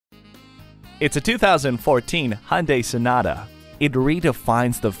It's a 2014 Hyundai Sonata. It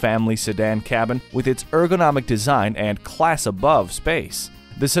redefines the family sedan cabin with its ergonomic design and class-above space.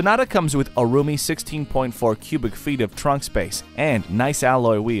 The Sonata comes with a roomy 16.4 cubic feet of trunk space and nice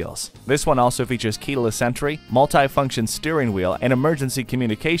alloy wheels. This one also features keyless entry, multi-function steering wheel, an emergency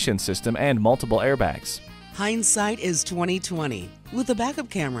communication system, and multiple airbags. Hindsight is 20/20 with a backup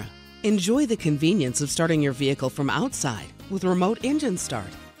camera. Enjoy the convenience of starting your vehicle from outside with remote engine start.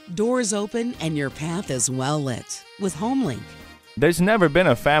 Doors open and your path is well lit with HomeLink. There's never been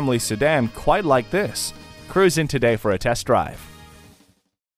a family sedan quite like this. Cruise in today for a test drive.